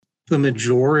the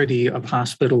majority of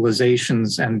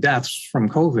hospitalizations and deaths from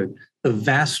COVID, the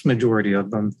vast majority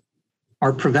of them,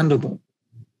 are preventable.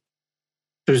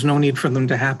 There's no need for them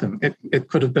to happen. It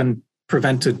could have been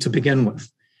prevented to begin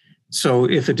with. So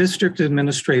if a district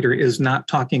administrator is not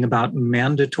talking about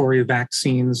mandatory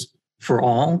vaccines for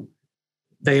all,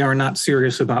 they are not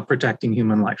serious about protecting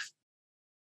human life.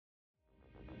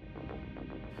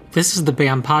 This is the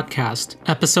BAM Podcast,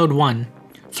 Episode 1,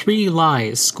 3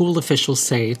 Lies School Officials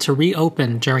Say to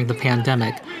Reopen During the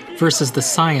Pandemic versus the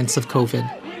Science of COVID.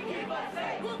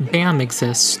 BAM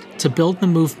exists to build the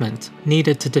movement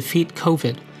needed to defeat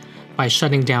COVID by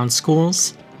shutting down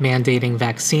schools, mandating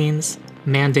vaccines,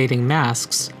 mandating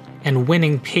masks, and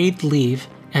winning paid leave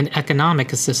and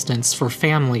economic assistance for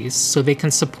families so they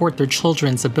can support their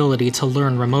children's ability to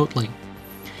learn remotely.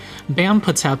 BAM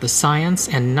puts out the science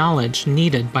and knowledge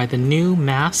needed by the new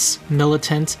mass,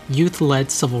 militant,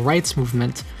 youth-led civil rights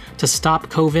movement to stop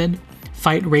COVID,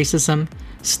 fight racism,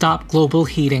 stop global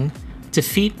heating,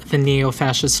 defeat the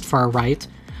neo-fascist far right,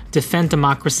 defend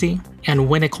democracy, and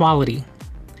win equality.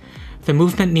 The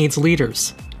movement needs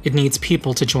leaders. It needs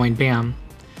people to join BAM.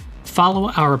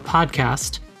 Follow our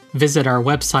podcast, visit our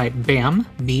website BAMN.com,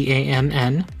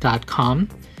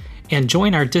 and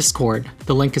join our Discord.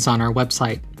 The link is on our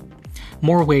website.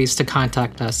 More ways to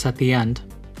contact us at the end.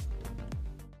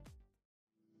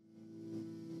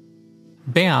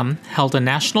 BAM held a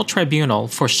national tribunal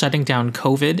for shutting down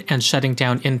COVID and shutting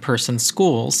down in-person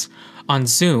schools on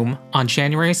Zoom on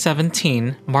January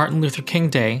 17, Martin Luther King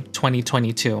Day,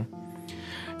 2022.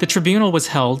 The tribunal was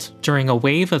held during a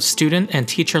wave of student and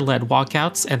teacher-led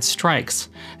walkouts and strikes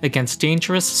against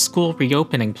dangerous school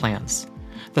reopening plans.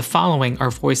 The following are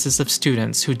voices of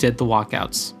students who did the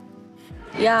walkouts.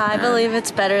 Yeah, I believe it's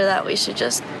better that we should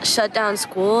just shut down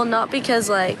school, not because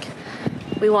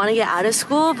we want to get out of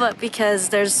school, but because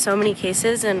there's so many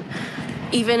cases, and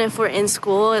even if we're in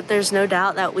school, there's no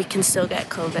doubt that we can still get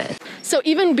COVID. So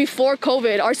even before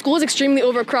COVID, our school is extremely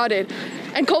overcrowded,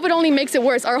 and COVID only makes it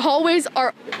worse. Our hallways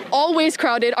are always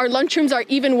crowded. Our lunchrooms are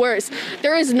even worse.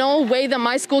 There is no way that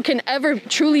my school can ever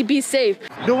truly be safe.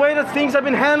 The way that things have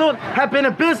been handled have been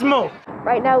abysmal.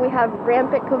 Right now we have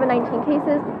rampant COVID-19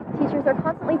 cases. Teachers are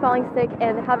constantly falling sick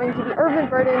and having to be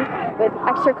overburdened with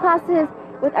extra classes,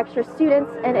 with extra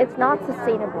students, and it's not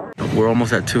sustainable. We're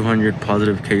almost at 200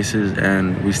 positive cases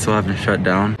and we still haven't shut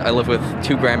down. I live with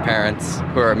 2 grandparents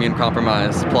who are immune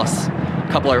compromised, plus a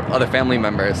couple of other family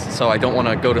members, so I don't want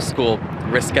to go to school,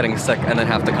 risk getting sick, and then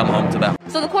have to come home to them.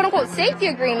 So the quote-unquote safety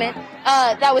agreement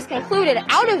that was concluded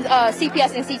out of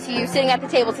CPS and CTU sitting at the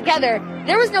table together,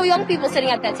 there was no young people sitting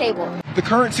at that table. The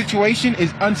current situation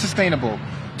is unsustainable.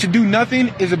 To do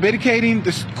nothing is abdicating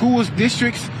the schools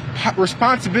district's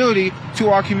responsibility to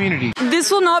our community. This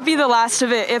will not be the last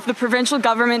of it if the provincial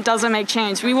government doesn't make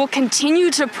change. We will continue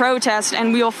to protest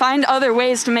and we will find other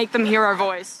ways to make them hear our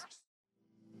voice.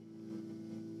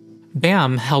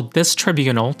 BAM held this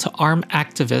tribunal to arm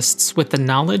activists with the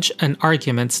knowledge and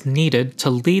arguments needed to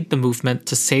lead the movement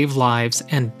to save lives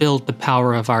and build the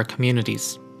power of our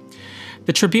communities.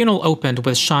 The tribunal opened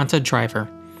with Shanta Driver.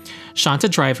 Shanta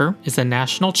Driver is the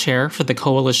national chair for the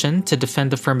Coalition to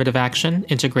Defend Affirmative Action,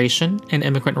 Integration, and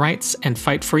Immigrant Rights and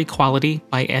Fight for Equality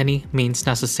by Any Means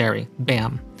Necessary,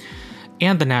 BAM,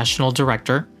 and the national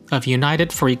director of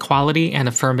United for Equality and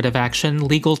Affirmative Action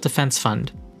Legal Defense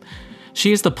Fund.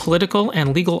 She is the political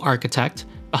and legal architect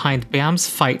behind BAM's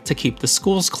fight to keep the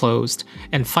schools closed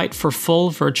and fight for full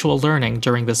virtual learning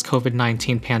during this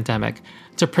COVID-19 pandemic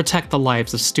to protect the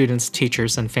lives of students,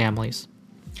 teachers, and families.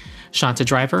 Shanta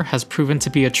Driver has proven to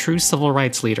be a true civil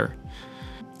rights leader.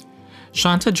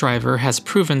 She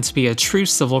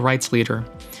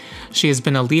has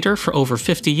been a leader for over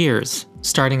 50 years,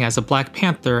 starting as a Black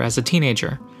Panther as a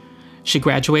teenager. She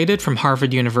graduated from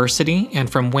Harvard University and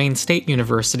from Wayne State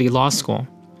University Law School.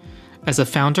 As a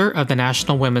founder of the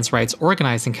National Women's Rights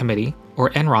Organizing Committee,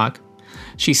 or NROC,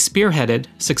 she spearheaded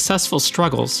successful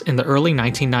struggles in the early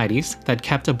 1990s that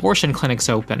kept abortion clinics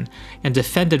open and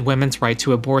defended women's right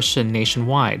to abortion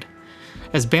nationwide.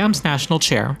 As BAM's national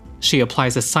chair, she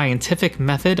applies a scientific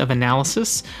method of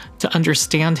analysis to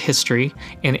understand history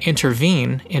and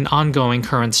intervene in ongoing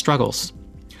current struggles.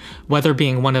 Whether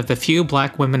being one of the few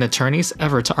Black women attorneys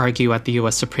ever to argue at the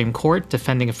U.S. Supreme Court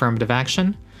defending affirmative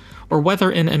action, or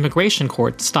whether in immigration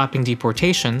court stopping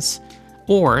deportations,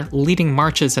 or leading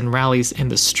marches and rallies in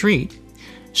the street,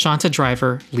 Shanta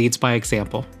Driver leads by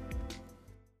example.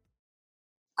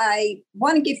 I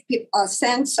want to give people a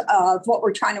sense of what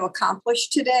we're trying to accomplish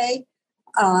today.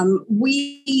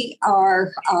 We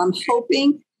are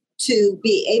hoping to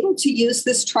be able to use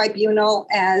this tribunal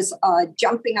as a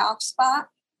jumping off spot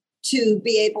to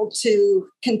be able to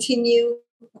continue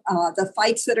the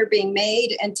fights that are being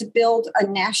made and to build a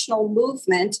national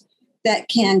movement that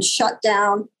can shut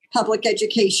down public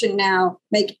education now,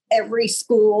 make every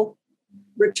school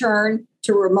return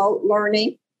to remote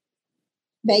learning,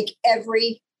 make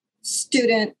every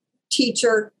student,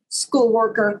 teacher, school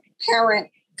worker, parent,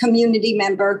 community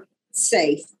member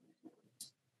safe.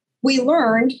 We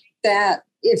learned that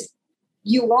if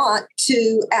you want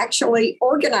to actually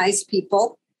organize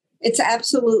people, it's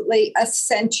absolutely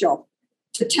essential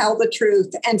to tell the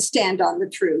truth and stand on the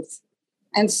truth.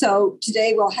 And so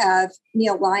today we'll have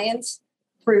Neil Lyons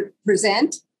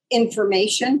present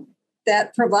information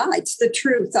that provides the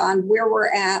truth on where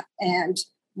we're at and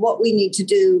what we need to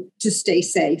do to stay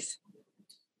safe.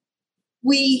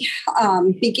 We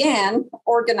began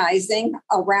organizing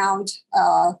around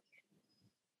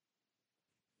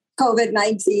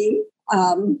COVID-19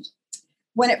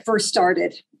 when it first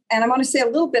started. And I want to say a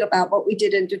little bit about what we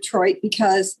did in Detroit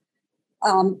because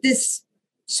this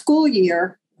school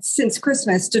year, since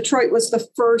Christmas, Detroit was the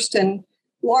first and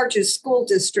largest school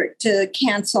district to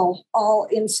cancel all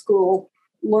in-school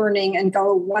learning and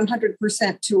go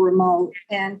 100% to remote.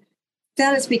 And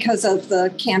that is because of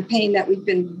the campaign that we've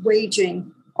been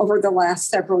waging over the last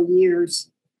several years.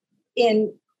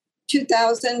 In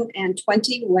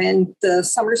 2020, when the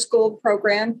summer school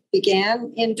program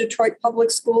began in Detroit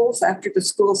Public Schools, after the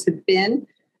schools had been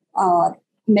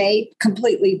made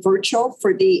completely virtual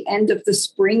for the end of the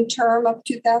spring term of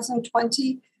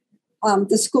 2020,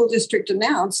 the school district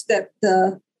announced that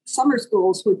the summer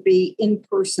schools would be in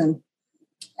person.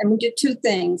 And we did two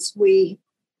things. We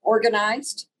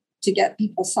organized to get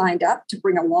people signed up to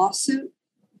bring a lawsuit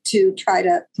to try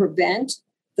to prevent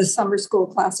the summer school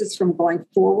classes from going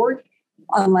forward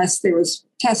unless there was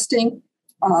testing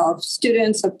of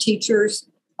students, of teachers,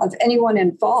 of anyone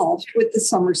involved with the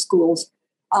summer schools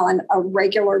on a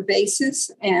regular basis,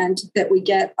 and that we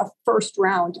get a first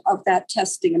round of that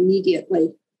testing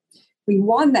immediately. We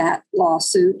won that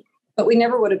lawsuit, but we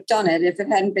never would have done it if it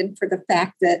hadn't been for the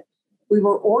fact that we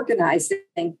were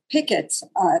organizing pickets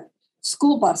at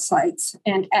school bus sites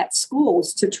and at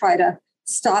schools to try to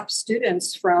stop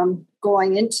students from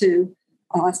going into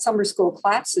summer school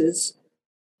classes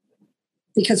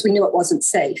because we knew it wasn't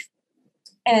safe.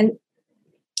 And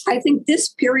I think this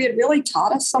period really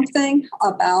taught us something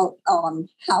about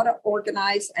how to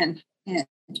organize and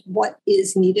what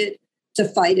is needed to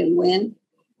fight and win.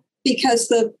 Because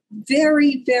the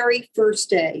very, very first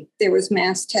day there was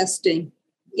mass testing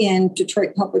in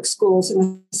Detroit Public Schools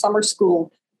in the summer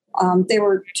school, there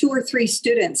were 2 or 3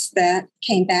 students that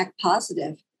came back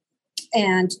positive.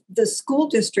 And the school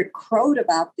district crowed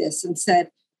about this and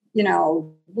said, you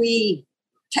know, we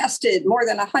tested more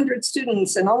than 100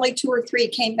 students and only 2 or 3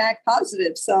 came back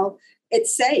positive. So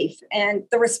it's safe. And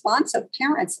the response of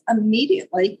parents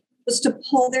immediately was to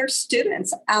pull their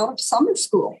students out of summer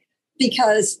school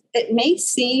because it may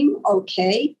seem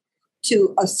okay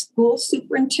to a school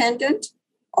superintendent,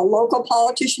 a local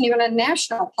politician, even a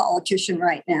national politician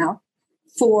right now,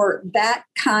 for that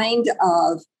kind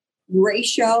of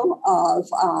ratio of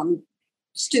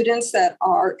students that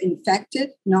are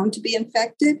infected, known to be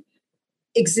infected,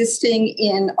 existing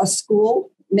in a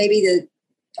school. Maybe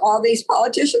all these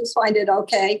politicians find it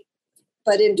okay,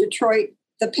 but in Detroit,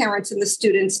 the parents and the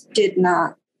students did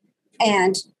not.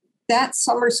 And that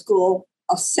summer school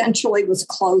essentially was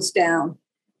closed down.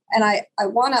 And I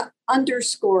want to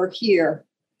underscore here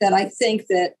that I think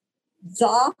that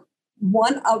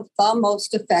one of the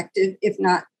most effective, if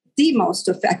not the most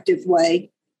effective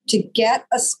way to get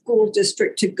a school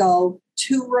district to go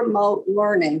to remote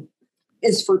learning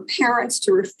is for parents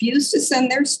to refuse to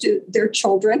send their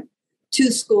children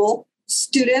to school,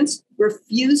 students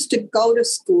refuse to go to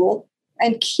school,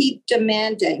 and keep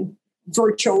demanding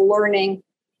virtual learning,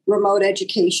 remote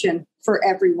education for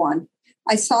everyone.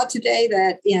 I saw today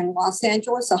that in Los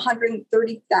Angeles,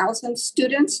 130,000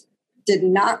 students did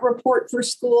not report for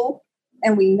school.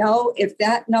 And we know if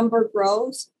that number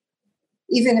grows,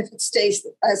 even if it stays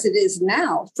as it is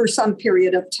now for some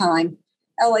period of time,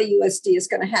 LAUSD is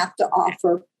going to have to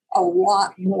offer a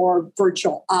lot more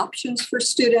virtual options for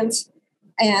students.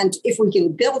 And if we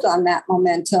can build on that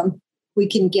momentum, we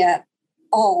can get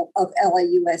all of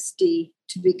LAUSD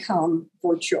to become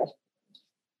virtual.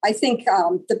 I think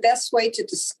the best way to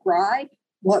describe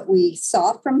what we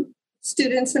saw from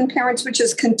students and parents, which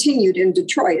has continued in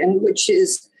Detroit and which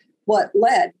is what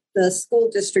led the school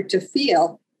district to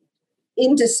feel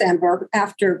in December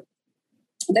after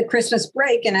the Christmas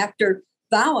break and after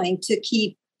vowing to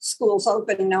keep schools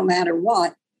open no matter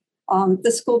what,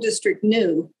 the school district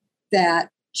knew that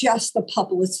just the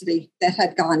publicity that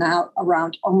had gone out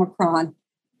around Omicron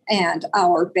and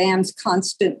our BAM's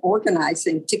constant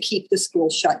organizing to keep the school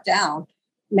shut down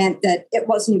meant that it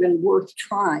wasn't even worth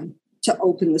trying to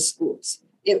open the schools.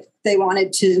 If they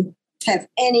wanted to have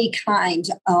any kind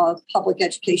of public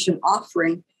education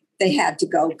offering, they had to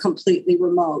go completely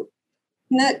remote.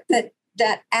 And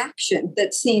that action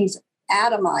that seems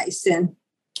atomized and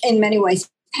in many ways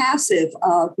passive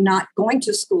of not going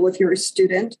to school if you're a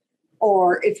student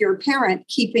or if you're a parent,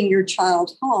 keeping your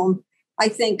child home, I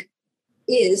think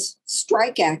is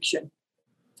strike action.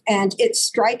 And it's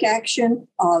strike action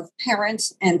of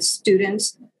parents and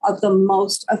students of the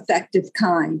most effective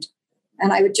kind.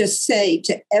 And I would just say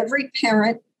to every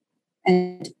parent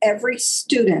and every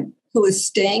student who is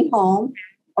staying home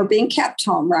or being kept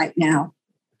home right now,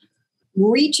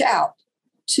 reach out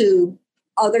to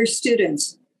other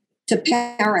students, to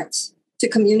parents, to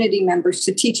community members,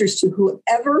 to teachers, to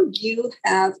whoever you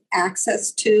have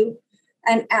access to,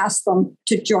 and ask them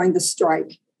to join the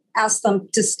strike. Ask them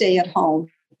to stay at home.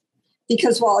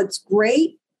 Because while it's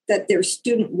great that there's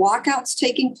student walkouts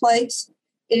taking place,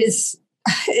 it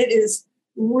is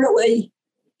really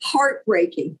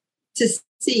heartbreaking to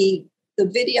see the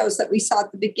videos that we saw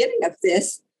at the beginning of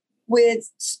this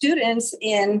with students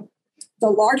in the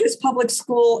largest public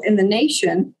school in the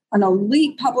nation, an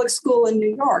elite public school in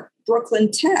New York, Brooklyn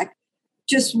Tech,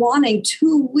 just wanting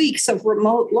 2 weeks of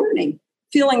remote learning,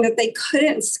 feeling that they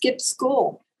couldn't skip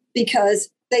school because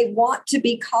they want to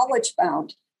be college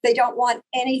bound. They don't want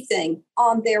anything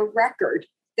on their record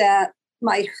that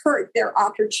might hurt their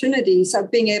opportunities of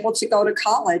being able to go to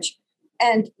college,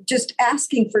 and just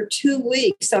asking for 2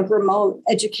 weeks of remote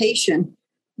education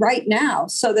right now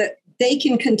so that they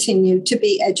can continue to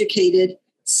be educated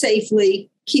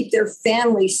safely, keep their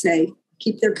family safe,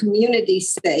 keep their community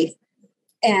safe.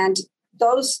 And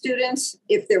those students,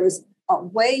 if there was a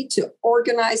way to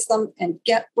organize them and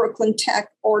get Brooklyn Tech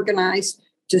organized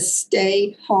to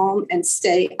stay home and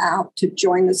stay out to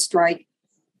join the strike,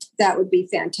 that would be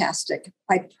fantastic.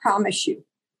 I promise you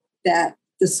that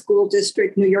the school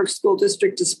district, New York School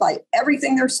District, despite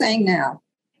everything they're saying now,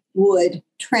 would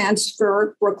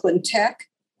transfer Brooklyn Tech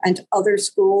and other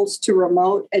schools to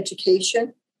remote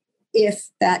education if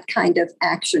that kind of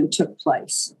action took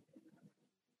place.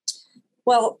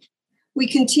 Well, we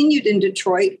continued in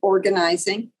Detroit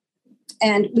organizing,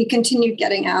 and we continued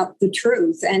getting out the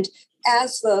truth. And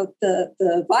as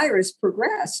the virus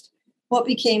progressed, what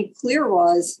became clear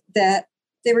was that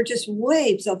there were just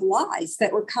waves of lies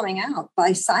that were coming out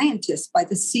by scientists, by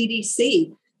the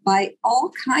CDC, by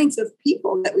all kinds of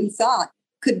people that we thought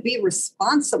could be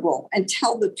responsible and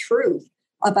tell the truth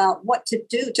about what to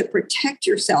do to protect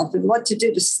yourself and what to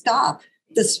do to stop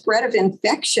the spread of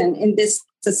infection in this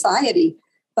society.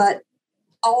 But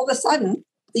all of a sudden,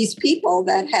 these people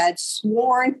that had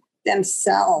sworn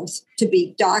themselves to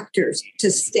be doctors, to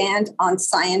stand on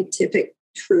scientific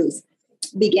truth,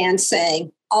 began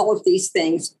saying all of these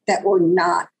things that were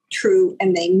not true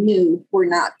and they knew were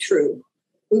not true.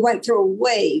 We went through a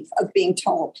wave of being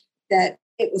told that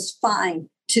it was fine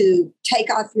to take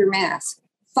off your mask,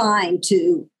 fine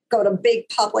to go to big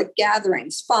public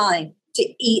gatherings, fine to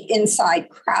eat inside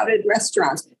crowded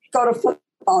restaurants, go to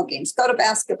football games, go to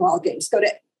basketball games, go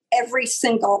to every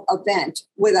single event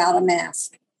without a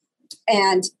mask.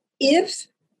 And if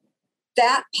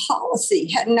that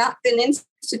policy had not been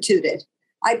instituted,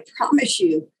 I promise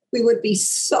you, we would be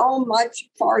so much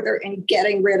farther in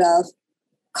getting rid of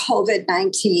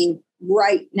COVID-19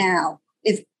 right now.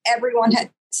 If everyone had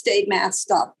stayed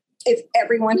masked up, if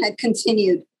everyone had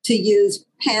continued to use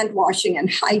hand washing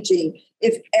and hygiene,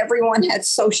 if everyone had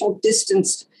social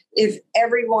distanced, if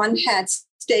everyone had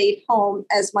stayed home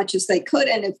as much as they could,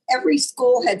 and if every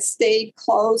school had stayed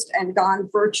closed and gone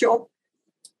virtual,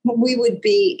 we would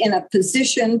be in a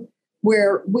position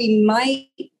where we might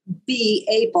be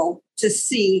able to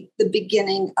see the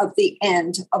beginning of the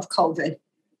end of COVID.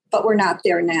 But we're not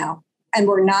there now. And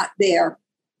we're not there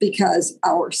because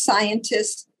our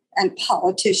scientists and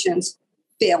politicians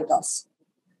failed us.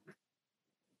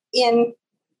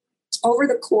 Over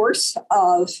the course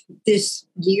of this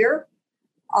year,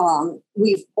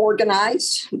 we've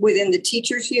organized within the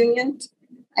teachers union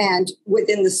and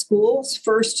within the schools,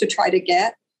 first to try to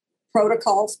get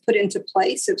protocols put into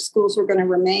place if schools were going to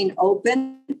remain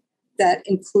open, that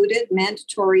included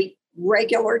mandatory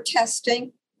regular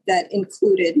testing, that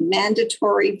included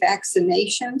mandatory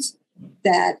vaccinations,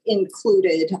 that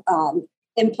included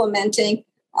implementing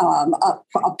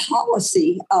a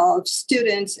policy of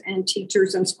students and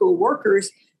teachers and school workers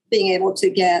being able to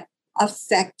get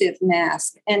effective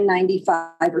masks,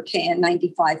 N95 or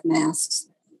KN95 masks.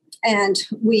 And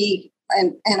we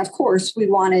And of course, we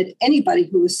wanted anybody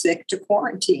who was sick to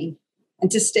quarantine and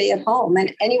to stay at home,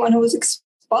 and anyone who was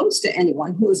exposed to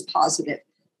anyone who was positive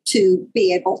to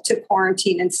be able to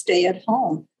quarantine and stay at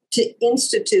home, to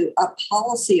institute a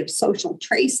policy of social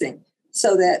tracing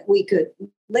so that we could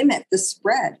limit the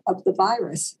spread of the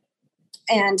virus.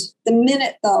 And the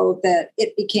minute, though, that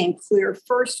it became clear,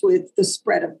 first with the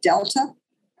spread of Delta,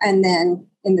 and then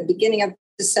in the beginning of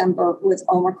December with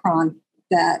Omicron,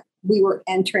 that we were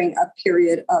entering a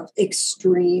period of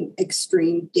extreme,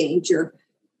 extreme danger,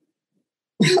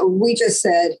 we just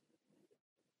said,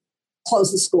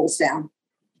 close the schools down,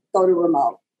 go to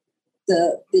remote.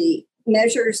 The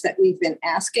measures that we've been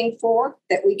asking for,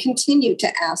 that we continue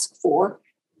to ask for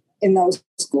in those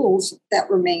schools that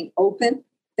remain open,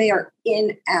 they are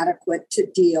inadequate to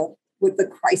deal with the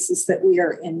crisis that we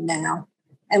are in now.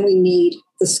 And we need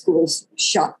the schools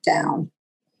shut down.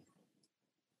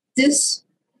 This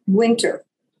winter,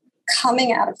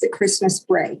 coming out of the Christmas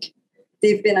break,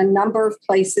 there have been a number of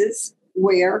places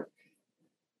where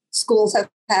schools have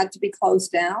had to be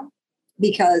closed down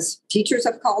because teachers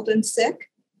have called in sick,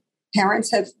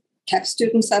 parents have kept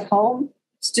students at home,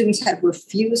 students have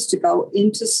refused to go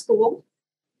into school,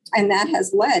 and that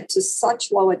has led to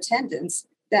such low attendance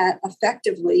that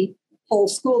effectively whole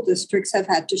school districts have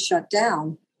had to shut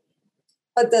down.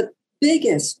 But the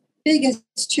biggest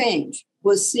change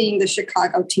was seeing the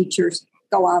Chicago teachers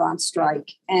go out on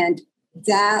strike, and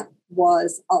that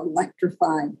was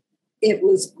electrifying. It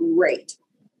was great.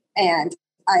 And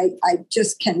I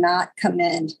just cannot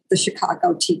commend the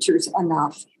Chicago teachers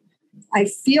enough. I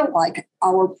feel like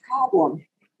our problem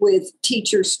with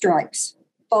teacher strikes,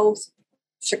 both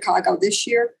Chicago this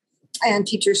year and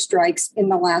teacher strikes in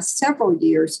the last several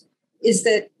years, is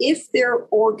that if they're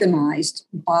organized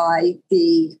by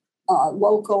the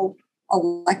local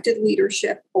elected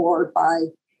leadership or by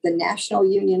the national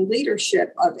union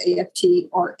leadership of AFT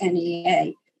or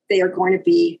NEA, they are going to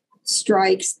be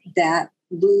strikes that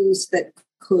lose, that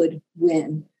could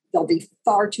win. There'll be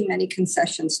far too many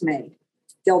concessions made.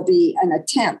 There'll be an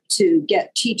attempt to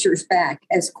get teachers back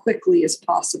as quickly as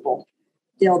possible.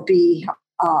 There'll be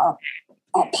a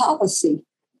policy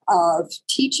of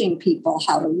teaching people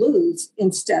how to lose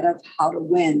instead of how to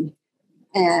win.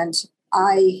 And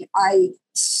I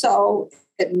so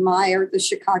admire the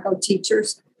Chicago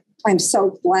teachers. I'm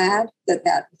so glad that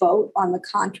that vote on the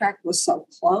contract was so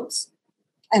close.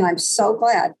 And I'm so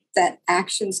glad that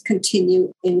actions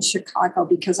continue in Chicago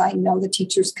because I know the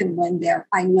teachers can win there.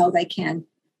 I know they can.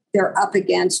 They're up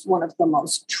against one of the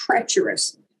most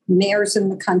treacherous mayors in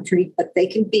the country, but they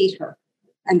can beat her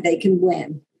and they can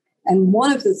win. And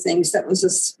one of the things that was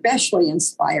especially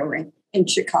inspiring in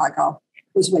Chicago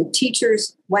was when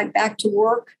teachers went back to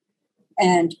work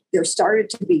and there started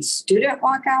to be student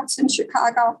walkouts in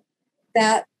Chicago.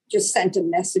 That just sent a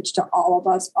message to all of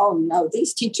us. Oh no,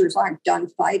 these teachers aren't done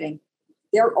fighting.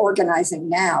 They're organizing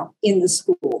now in the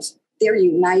schools. They're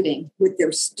uniting with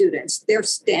their students. They're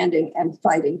standing and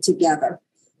fighting together.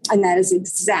 And that is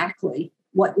exactly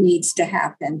what needs to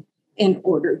happen in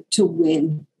order to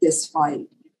win this fight.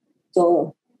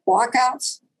 The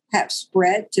walkouts have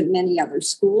spread to many other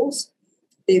schools.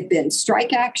 There have been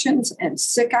strike actions and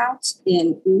sick outs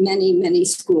in many, many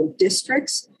school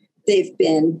districts. They've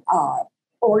been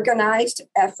organized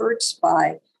efforts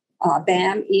by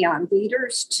BAM EON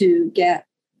leaders to get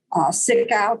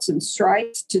sick outs and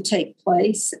strikes to take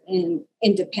place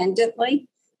independently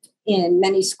in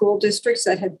many school districts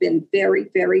that have been very,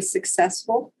 very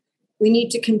successful. We need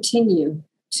to continue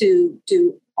to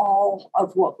do all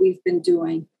of what we've been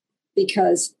doing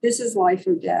because this is life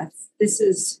or death. This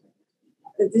is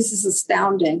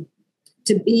astounding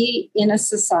to be in a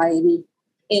society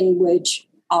in which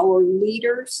our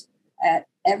leaders at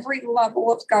every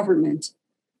level of government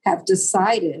have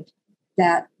decided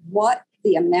that what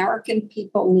the American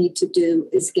people need to do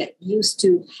is get used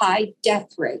to high death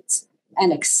rates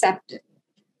and accept it.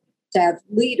 To have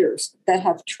leaders that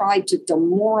have tried to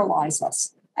demoralize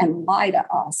us and lie to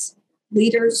us,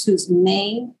 leaders whose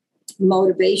main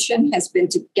motivation has been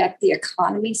to get the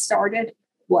economy started,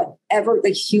 whatever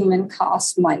the human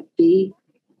cost might be.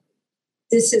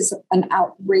 This is an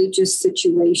outrageous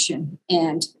situation.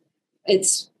 And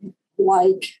it's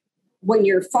like when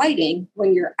you're fighting,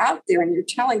 when you're out there and you're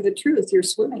telling the truth, you're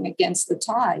swimming against the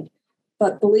tide.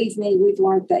 But believe me, we've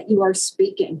learned that you are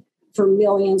speaking for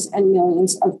millions and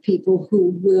millions of people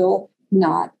who will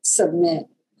not submit,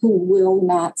 who will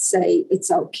not say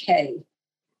it's okay,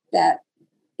 that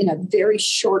in a very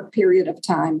short period of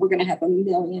time, we're going to have 1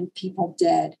 million people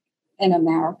dead in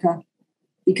America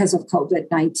because of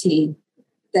COVID-19.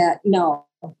 That no,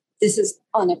 this is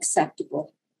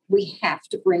unacceptable. We have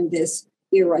to bring this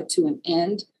era to an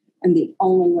end. And the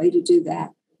only way to do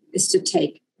that is to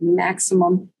take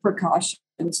maximum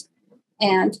precautions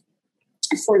and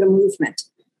for the movement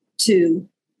to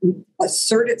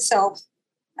assert itself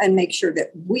and make sure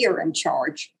that we are in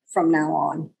charge from now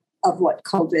on of what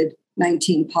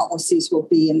COVID-19 policies will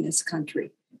be in this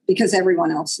country, because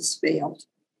everyone else has failed,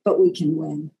 but we can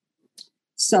win.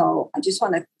 So I just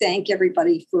want to thank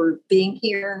everybody for being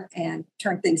here and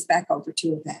turn things back over to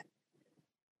Yvette.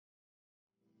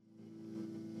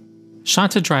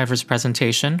 Shanta Driver's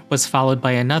presentation was followed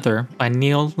by another by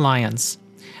Neil Lyons.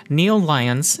 Neil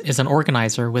Lyons is an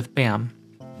organizer with BAM.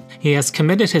 He has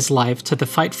committed his life to the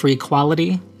fight for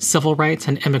equality, civil rights,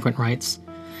 and immigrant rights.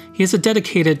 He is a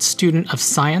dedicated student of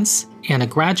science and a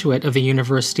graduate of the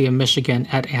University of Michigan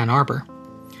at Ann Arbor.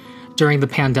 During the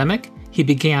pandemic, he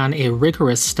began a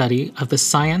rigorous study of the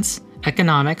science,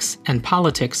 economics, and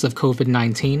politics of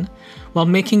COVID-19 while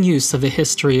making use of the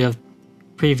history of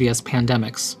previous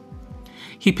pandemics.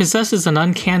 He possesses an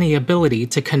uncanny ability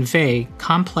to convey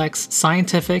complex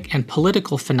scientific and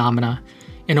political phenomena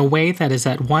in a way that is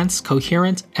at once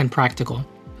coherent and practical.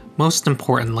 Most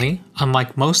importantly,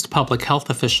 unlike most public health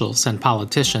officials and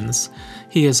politicians,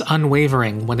 he is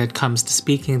unwavering when it comes to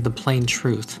speaking the plain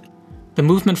truth. The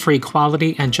movement for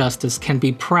equality and justice can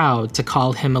be proud to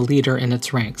call him a leader in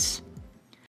its ranks.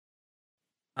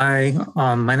 Hi,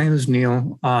 my name is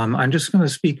Neil. I'm just going to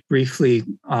speak briefly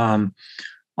on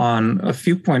a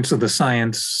few points of the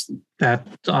science that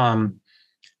I'm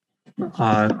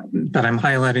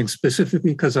highlighting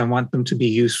specifically because I want them to be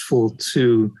useful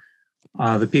to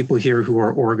the people here who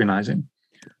are organizing.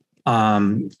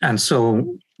 And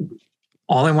so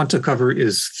all I want to cover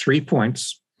is 3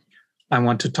 points. I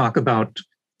want to talk about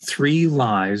 3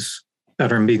 lies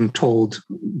that are being told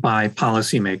by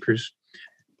policymakers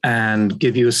and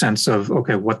give you a sense of,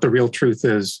 okay, what the real truth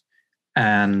is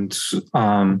and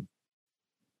how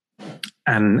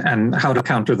to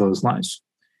counter those lies.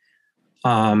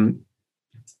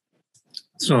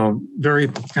 So very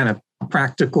kind of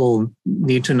practical,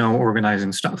 need to know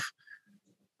organizing stuff.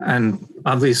 And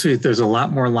obviously there's a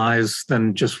lot more lies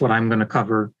than just what I'm going to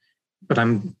cover, but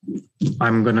I'm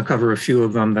going to cover a few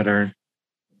of them that are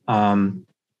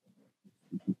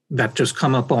that just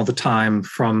come up all the time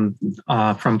from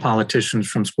politicians,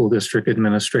 from school district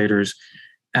administrators,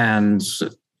 and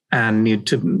need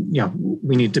to,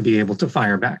 we need to be able to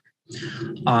fire back.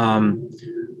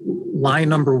 Lie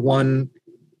number 1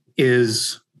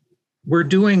 is we're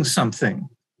doing something.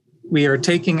 We are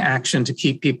taking action to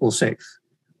keep people safe.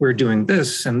 We're doing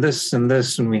this and this and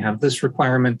this, and we have this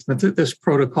requirement, this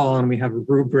protocol, and we have a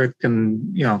rubric,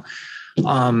 and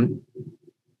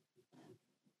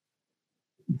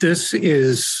this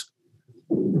is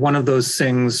one of those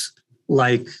things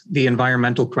like the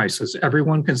environmental crisis.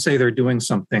 Everyone can say they're doing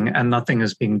something and nothing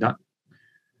is being done.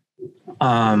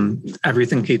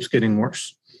 Everything keeps getting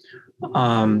worse.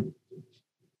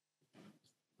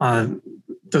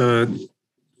 The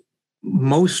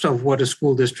most of what a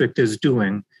school district is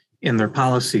doing in their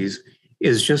policies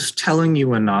is just telling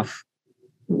you enough,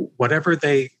 whatever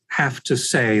they have to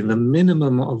say, the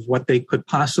minimum of what they could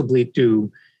possibly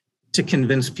do to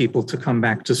convince people to come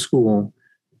back to school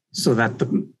so that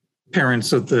the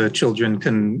parents of the children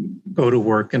can go to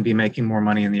work and be making more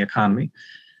money in the economy.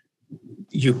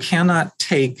 You cannot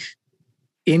take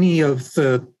any of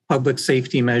the public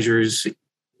safety measures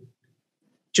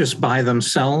just by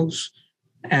themselves,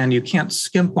 and you can't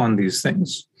skimp on these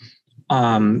things.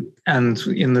 And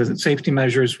in the safety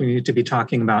measures, we need to be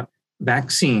talking about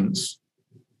vaccines,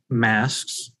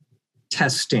 masks,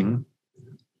 testing,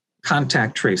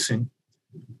 contact tracing,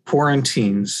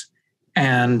 quarantines,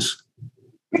 and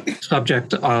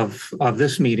subject of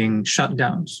this meeting,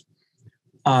 shutdowns.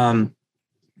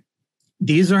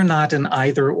 These are not an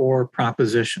either or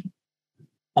proposition.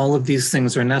 All of these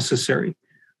things are necessary.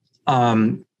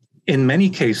 In many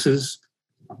cases,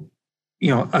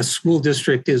 a school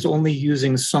district is only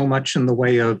using so much in the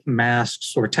way of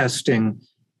masks or testing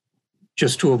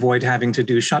just to avoid having to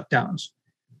do shutdowns.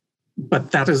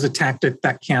 But that is a tactic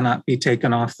that cannot be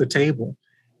taken off the table.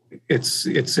 It's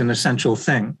an essential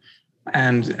thing.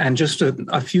 And just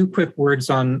a few quick words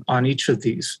on each of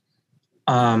these.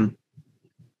 With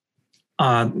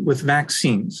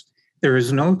vaccines, there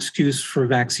is no excuse for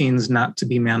vaccines not to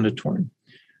be mandatory.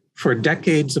 For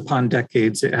decades upon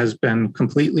decades, it has been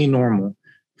completely normal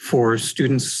for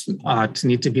students to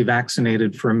need to be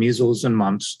vaccinated for measles and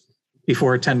mumps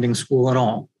before attending school at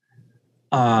all.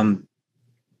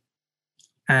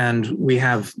 And we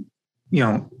have,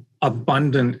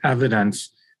 abundant evidence,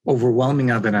 overwhelming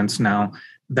evidence now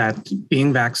that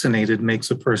being vaccinated makes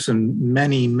a person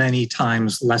many, many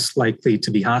times less likely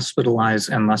to be hospitalized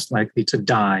and less likely to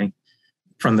die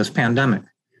from this pandemic.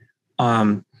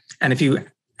 And if you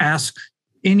ask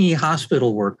any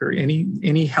hospital worker,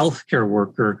 any healthcare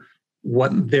worker,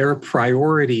 what their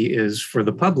priority is for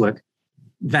the public,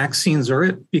 vaccines are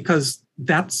it, because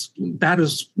that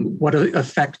is what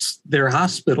affects their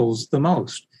hospitals the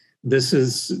most. This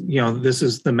is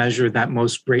the measure that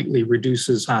most greatly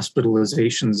reduces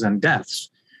hospitalizations and deaths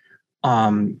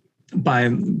by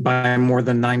more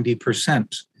than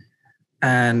 90%.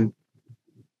 And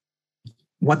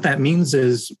what that means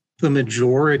is the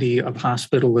majority of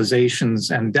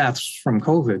hospitalizations and deaths from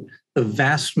COVID, the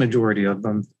vast majority of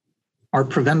them, are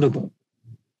preventable.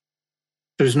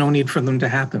 There's no need for them to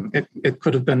happen. It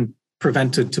could have been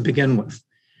prevented to begin with.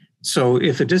 So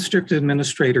if a district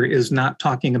administrator is not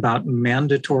talking about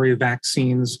mandatory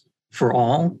vaccines for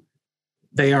all,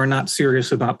 they are not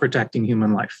serious about protecting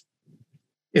human life.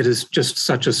 It is just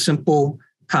such a simple,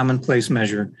 commonplace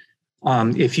measure.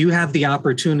 If you have the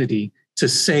opportunity to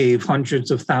save hundreds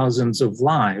of thousands of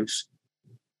lives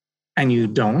and you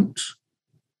don't,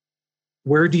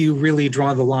 where do you really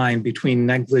draw the line between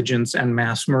negligence and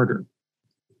mass murder?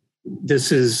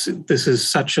 This is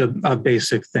such a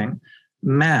basic thing.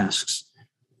 Masks.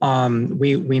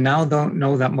 We now don't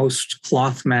know that most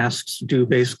cloth masks do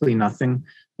basically nothing,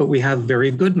 but we have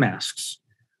very good masks.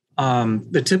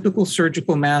 The typical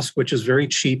surgical mask, which is very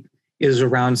cheap, is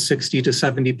around 60 to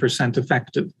 70%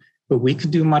 effective, but we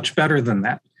could do much better than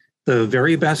that. The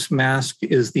very best mask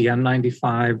is the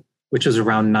N95, which is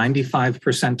around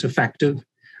 95% effective.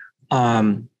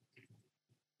 And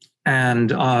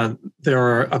there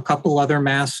are a couple other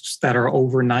masks that are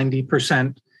over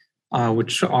 90%,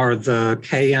 which are the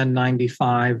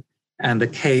KN95 and the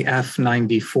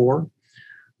KF94.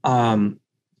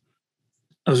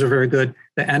 Those are very good.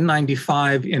 The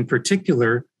N95 in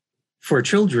particular for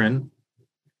children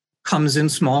comes in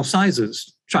small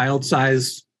sizes,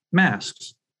 child-size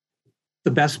masks,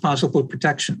 the best possible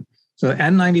protection. So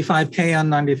N95,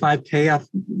 KN95,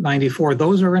 KF94,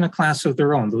 those are in a class of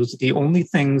their own. Those are the only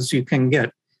things you can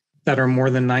get that are more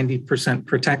than 90%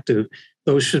 protective.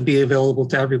 Those should be available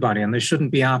to everybody, and they shouldn't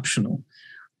be optional.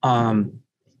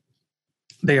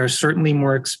 They are certainly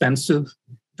more expensive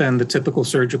than the typical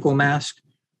surgical mask,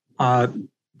 but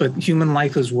human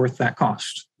life is worth that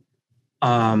cost.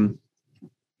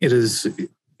 It is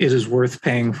worth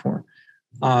paying for.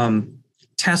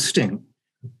 Testing.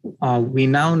 We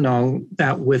now know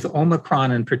that with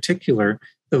Omicron in particular,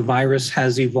 the virus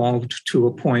has evolved to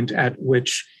a point at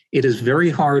which it is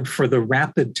very hard for the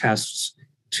rapid tests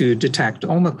to detect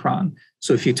Omicron.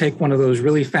 So if you take one of those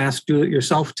really fast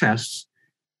do-it-yourself tests,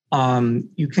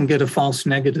 you can get a false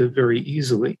negative very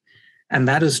easily. And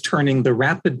that is turning the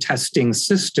rapid testing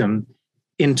system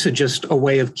into just a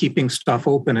way of keeping stuff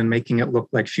open and making it look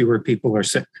like fewer people are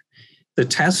sick. The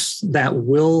tests that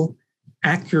will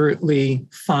accurately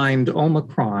find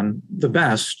Omicron the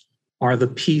best are the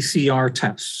PCR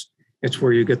tests. It's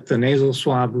where you get the nasal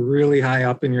swab really high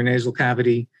up in your nasal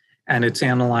cavity and it's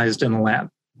analyzed in a lab.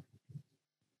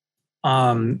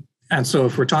 And so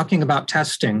if we're talking about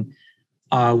testing,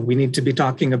 we need to be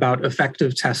talking about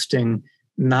effective testing,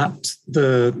 not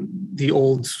the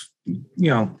old,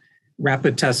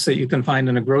 rapid tests that you can find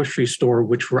in a grocery store,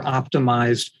 which were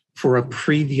optimized for a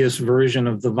previous version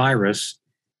of the virus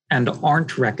and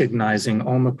aren't recognizing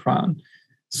Omicron.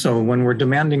 So when we're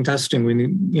demanding testing,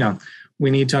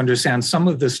 we need to understand some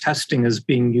of this testing is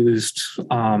being used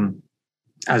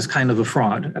as kind of a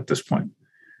fraud at this point.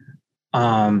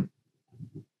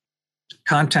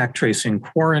 Contact tracing,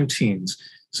 quarantines,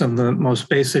 some of the most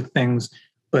basic things,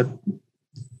 but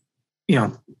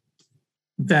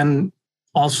then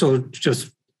also just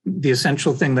the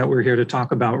essential thing that we're here to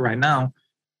talk about right now,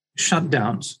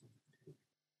 shutdowns.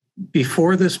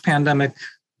 Before this pandemic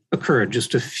occurred,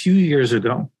 just a few years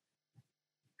ago,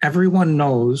 everyone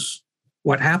knows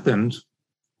what happened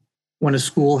when a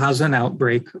school has an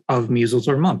outbreak of measles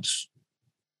or mumps.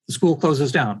 The school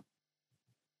closes down.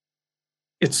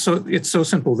 It's so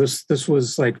simple. This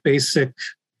was like basic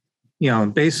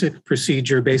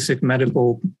procedure, basic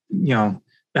medical,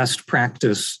 best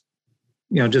practice,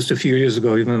 just a few years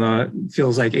ago, even though it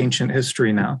feels like ancient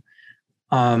history now.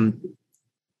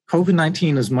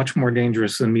 COVID-19 is much more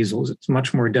dangerous than measles. It's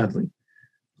much more deadly.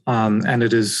 And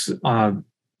it is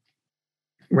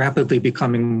rapidly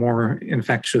becoming more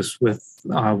infectious with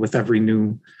every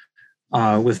new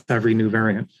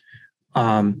variant.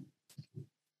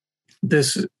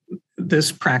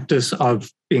 This practice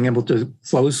of being able to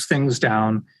close things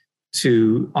down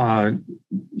to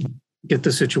get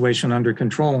the situation under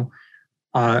control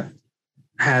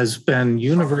has been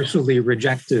universally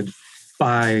rejected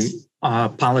by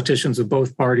politicians of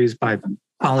both parties, by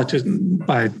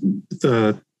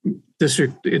the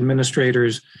district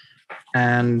administrators,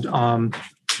 and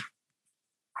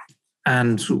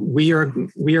we are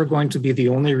going to be the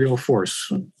only real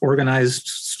force. Organized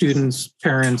students,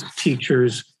 parents,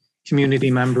 teachers, community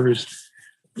members.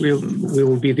 We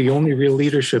will be the only real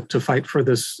leadership to fight for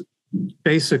this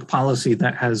basic policy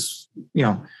that has,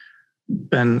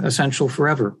 been essential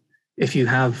forever. If you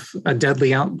have a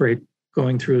deadly outbreak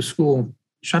going through a school,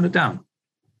 shut it down.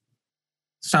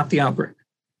 Stop the outbreak.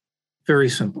 Very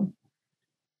simple.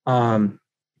 And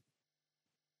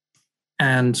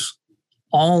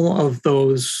all of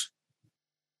those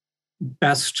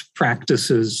best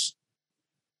practices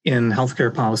in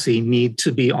healthcare policy need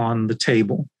to be on the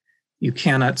table. You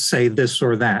cannot say this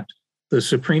or that. The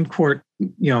Supreme Court,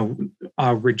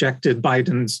 rejected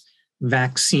Biden's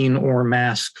vaccine or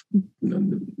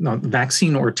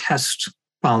test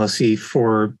policy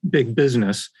for big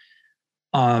business.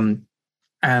 And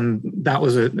that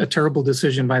was a terrible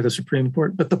decision by the Supreme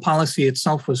Court, but the policy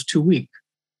itself was too weak.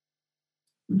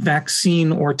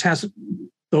 Vaccine or test,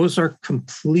 those are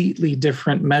completely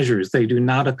different measures. They do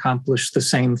not accomplish the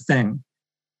same thing.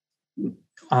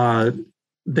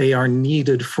 They are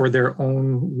needed for their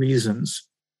own reasons.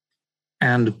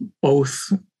 And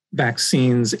both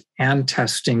vaccines and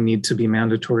testing need to be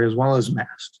mandatory as well as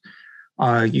masks.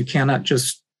 You cannot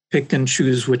just pick and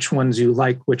choose which ones you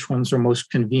like, which ones are most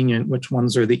convenient, which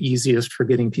ones are the easiest for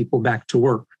getting people back to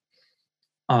work.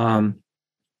 In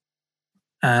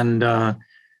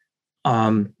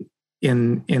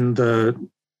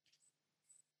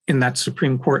that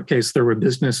Supreme Court case, there were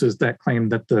businesses that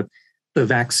claimed that the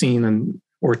vaccine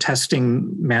or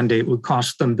testing mandate would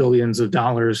cost them billions of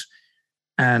dollars.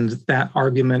 And that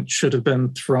argument should have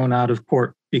been thrown out of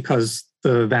court because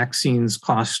the vaccines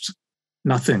cost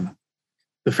nothing.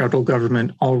 The federal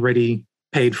government already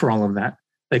paid for all of that.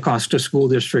 They cost a school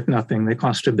district nothing. They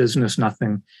cost a business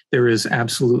nothing. There is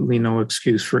absolutely no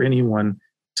excuse for anyone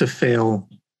to fail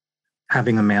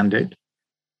having a mandate.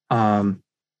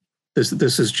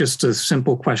 This is just a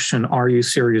simple question. Are you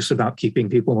serious about keeping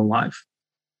people alive?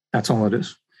 That's all it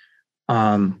is.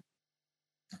 The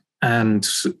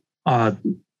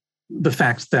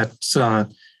fact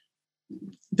that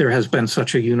there has been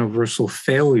such a universal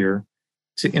failure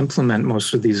to implement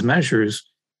most of these measures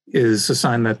is a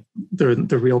sign that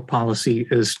the real policy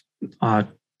is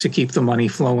to keep the money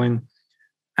flowing,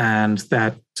 and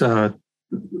that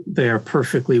they are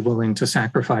perfectly willing to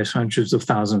sacrifice hundreds of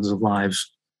thousands of lives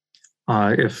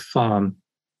if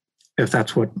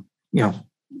that's what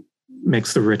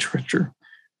makes the rich richer,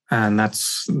 and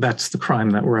that's the crime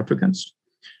that we're up against.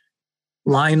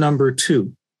 Lie number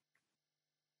 2.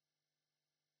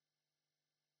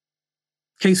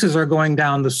 Cases are going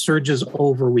down, the surge is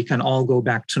over, we can all go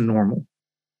back to normal.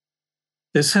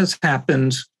 This has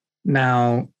happened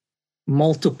now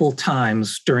multiple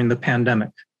times during the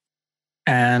pandemic.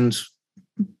 And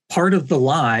part of the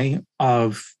lie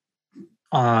of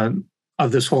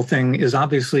this whole thing is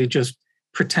obviously just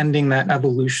pretending that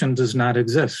evolution does not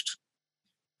exist.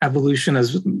 Evolution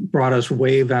has brought us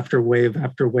wave after wave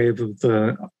after wave of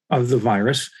the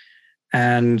virus,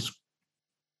 and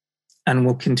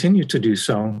will continue to do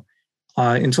so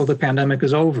until the pandemic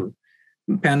is over.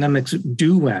 Pandemics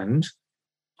do end,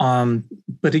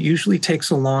 but it usually takes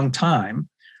a long time.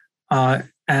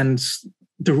 And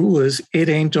the rule is it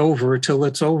ain't over till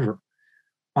it's over.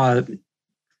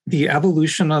 The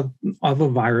evolution of a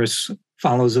virus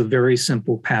follows a very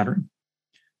simple pattern.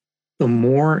 The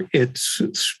more it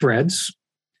spreads,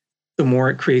 the more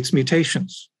it creates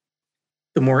mutations.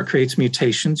 The more it creates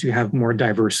mutations, you have more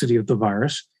diversity of the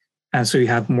virus. And so you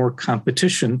have more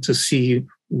competition to see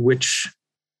which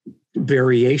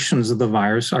variations of the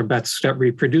virus are best at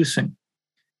reproducing.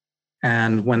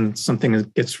 And when something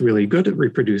gets really good at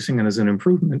reproducing and is an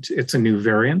improvement, it's a new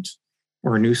variant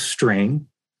or a new strain.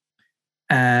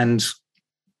 And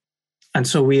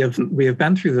so we have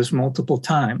been through this multiple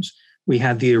times. We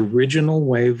had the original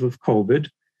wave of COVID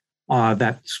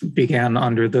that began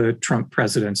under the Trump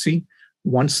presidency.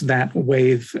 Once that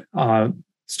wave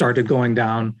started going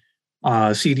down,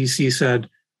 CDC said,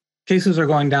 cases are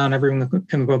going down, everyone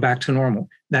can go back to normal.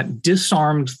 That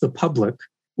disarmed the public,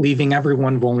 leaving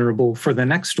everyone vulnerable for the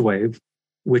next wave,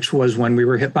 which was when we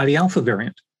were hit by the Alpha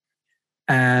variant.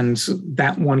 And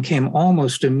that one came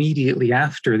almost immediately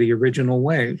after the original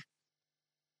wave.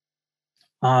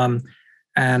 And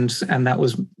that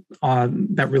was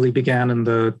that really began in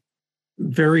the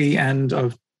very end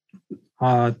of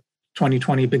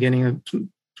 2020, beginning of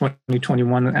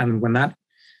 2021. And when that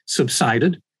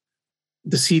subsided,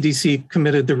 the CDC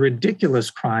committed the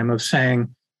ridiculous crime of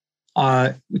saying,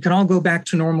 we can all go back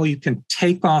to normal. You can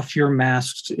take off your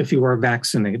masks if you are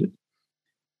vaccinated.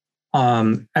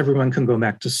 Everyone can go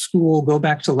back to school, go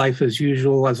back to life as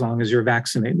usual as long as you're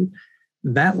vaccinated.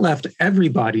 That left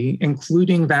everybody,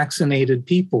 including vaccinated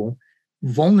people,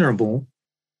 vulnerable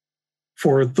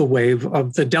for the wave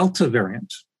of the Delta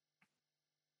variant.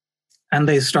 And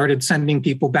they started sending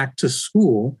people back to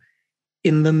school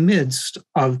in the midst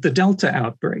of the Delta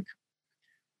outbreak.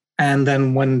 And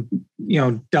then when,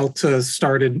 Delta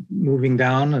started moving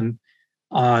down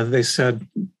and they said,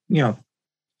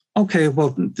 okay,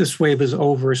 well, this wave is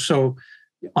over. So,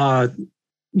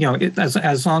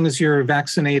 as long as you're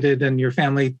vaccinated and your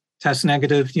family tests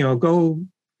negative, go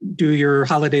do your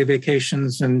holiday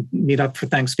vacations and meet up for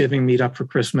Thanksgiving, meet up for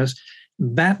Christmas.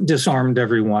 That disarmed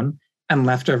everyone and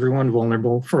left everyone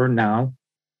vulnerable for now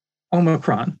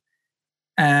Omicron.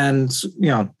 And,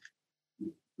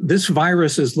 this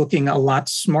virus is looking a lot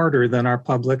smarter than our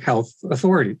public health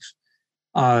authorities.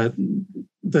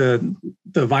 The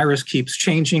virus keeps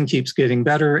changing, keeps getting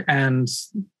better, and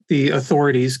the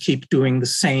authorities keep doing the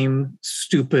same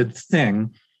stupid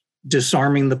thing,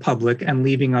 disarming the public and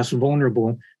leaving us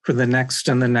vulnerable for the next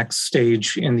and the next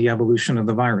stage in the evolution of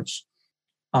the virus.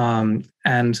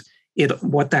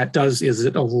 What that does is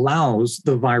it allows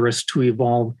the virus to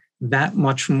evolve that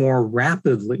much more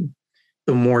rapidly.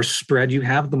 The more spread you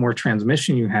have, the more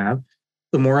transmission you have,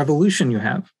 the more evolution you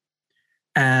have.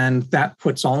 And that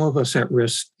puts all of us at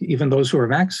risk, even those who are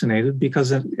vaccinated,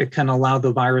 because it can allow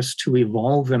the virus to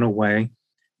evolve in a way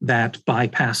that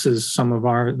bypasses some of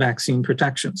our vaccine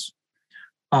protections.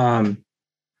 So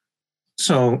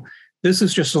this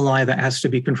is just a lie that has to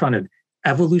be confronted.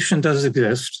 Evolution does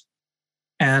exist,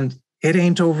 and it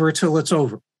ain't over till it's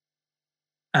over.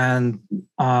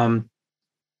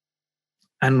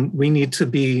 And we need to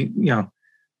be,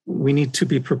 we need to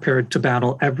be prepared to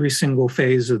battle every single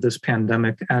phase of this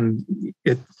pandemic. And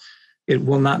it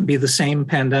will not be the same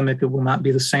pandemic. It will not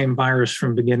be the same virus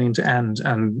from beginning to end.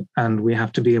 And we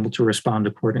have to be able to respond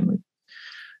accordingly.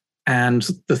 And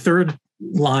the third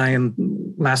lie and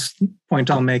last point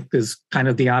I'll make is kind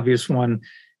of the obvious one.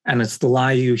 And it's the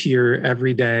lie you hear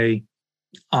every day.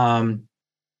 The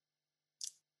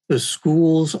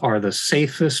schools are the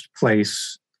safest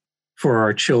place for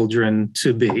our children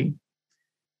to be.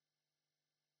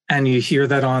 And you hear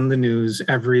that on the news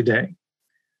every day.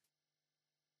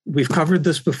 We've covered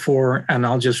this before, and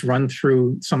I'll just run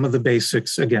through some of the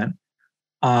basics again.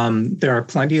 There are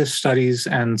plenty of studies,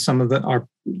 and some of our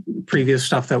previous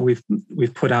stuff that we've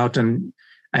put out, and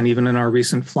even in our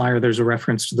recent flyer, there's a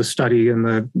reference to the study in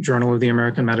the Journal of the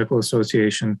American Medical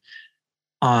Association.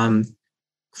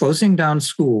 Closing down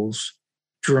schools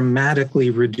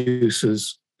dramatically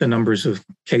reduces the numbers of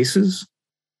cases,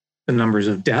 the numbers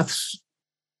of deaths,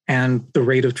 and the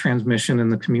rate of transmission in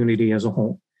the community as a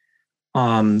whole.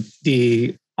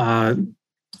 The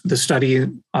study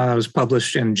was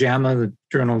published in JAMA, the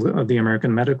Journal of the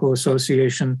American Medical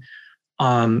Association,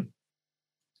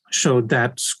 showed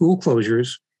that school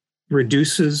closures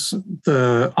reduces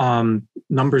the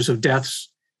numbers of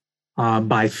deaths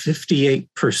by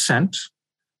 58%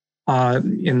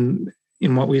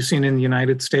 in what we've seen in the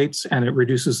United States, and it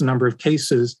reduces the number of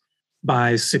cases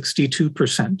by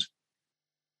 62%.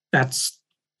 That's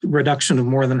a reduction of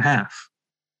more than half.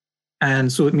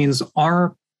 And so it means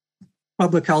our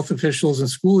public health officials and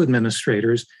school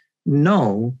administrators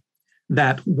know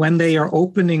that when they are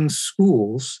opening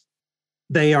schools,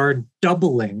 they are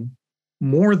doubling,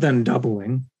 more than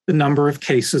doubling, the number of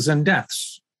cases and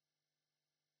deaths.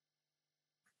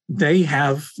 They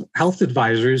have health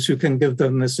advisors who can give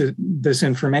them this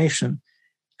information.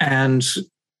 And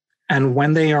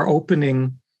when they are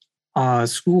opening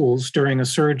schools during a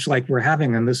surge like we're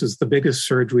having, and this is the biggest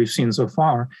surge we've seen so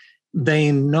far,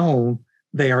 they know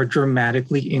they are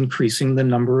dramatically increasing the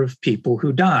number of people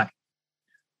who die.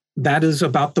 That is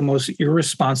about the most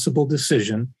irresponsible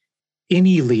decision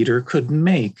any leader could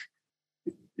make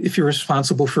if you're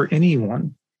responsible for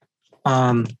anyone.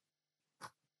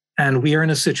 And we are in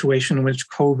a situation in which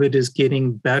COVID is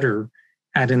getting better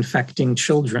at infecting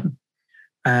children,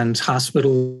 and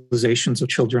hospitalizations of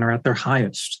children are at their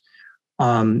highest.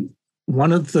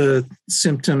 One of the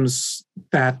symptoms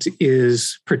that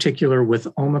is particular with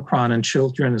Omicron in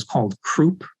children is called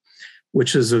croup,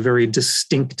 which is a very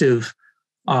distinctive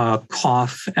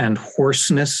cough and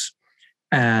hoarseness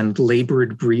and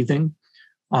labored breathing.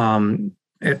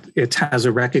 It has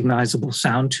a recognizable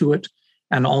sound to it.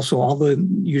 And also all the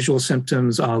usual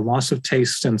symptoms, loss of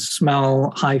taste and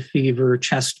smell, high fever,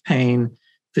 chest pain,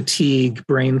 fatigue,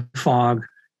 brain fog.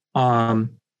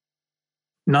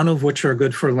 none of which are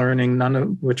good for learning, none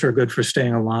of which are good for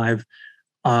staying alive.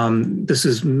 This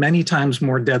is many times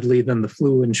more deadly than the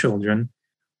flu in children.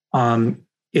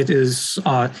 It is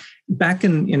back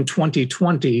in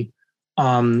 2020,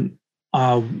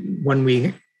 when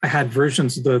we had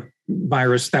versions of the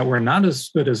virus that were not as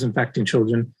good as infecting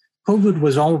children, COVID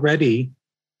was already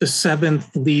the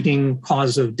 7th leading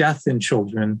cause of death in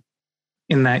children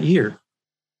in that year.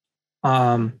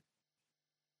 And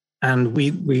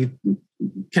we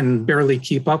can barely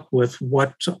keep up with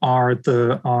what are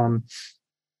the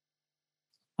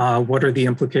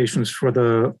implications for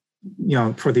the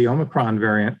Omicron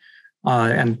variant.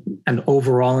 And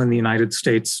overall in the United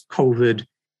States, COVID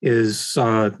is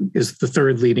the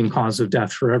 3rd leading cause of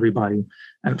death for everybody.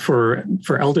 And for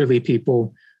elderly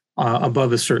people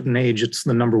above a certain age, it's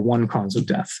the number 1 cause of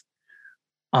death.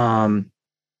 And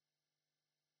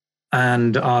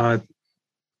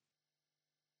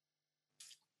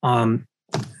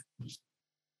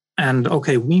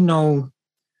okay, we know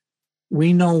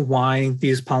why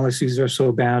these policies are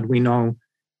so bad. We know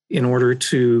in order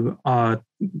to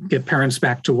get parents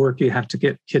back to work, you have to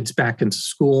get kids back into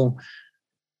school.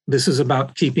 This is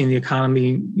about keeping the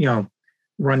economy,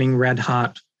 running red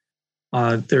hot.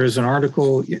 There's an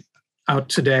article out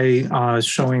today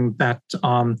showing that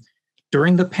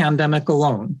during the pandemic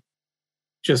alone,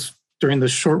 just during the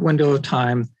short window of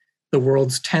time, the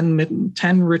world's 10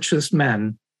 richest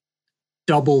men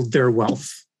doubled their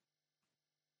wealth.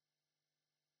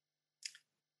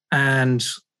 And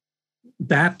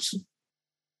that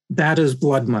is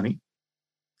blood money.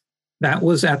 That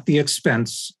was at the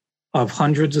expense of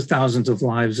hundreds of thousands of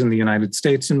lives in the United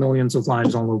States and millions of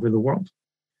lives all over the world.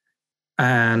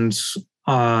 And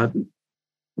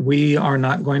we are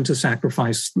not going to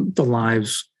sacrifice the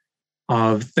lives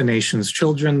of the nation's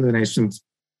children, the nation's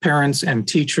parents and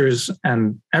teachers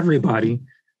and everybody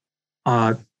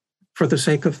for the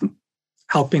sake of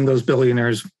helping those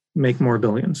billionaires make more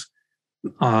billions.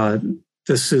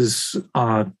 This is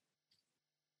an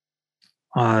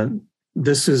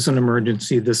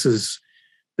emergency. This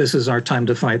is our time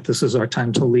to fight. This is our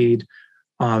time to lead.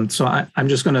 So I'm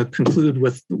just going to conclude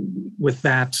with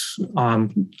that,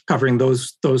 covering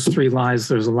those 3 lies.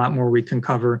 There's a lot more we can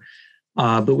cover,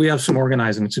 but we have some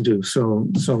organizing to do. So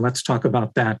let's talk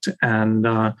about that and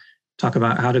talk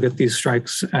about how to get these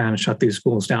strikes and shut these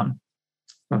schools down.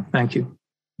 So, thank you.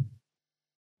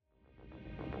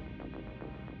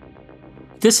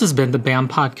 This has been the BAM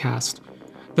Podcast.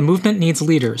 The movement needs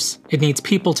leaders. It needs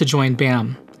people to join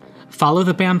BAM. Follow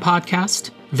the BAM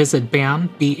Podcast, visit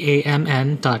BAMN.com,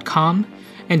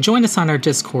 and join us on our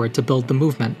Discord to build the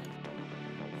movement.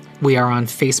 We are on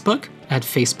Facebook at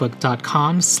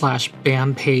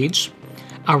facebook.com/BAM page.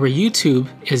 Our YouTube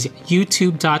is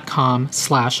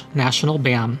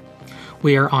youtube.com/nationalbam.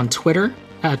 We are on Twitter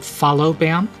at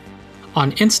followbam,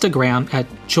 on Instagram at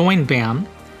joinbam,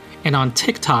 and on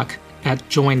TikTok at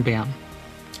joinbam.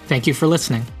 Thank you for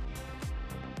listening.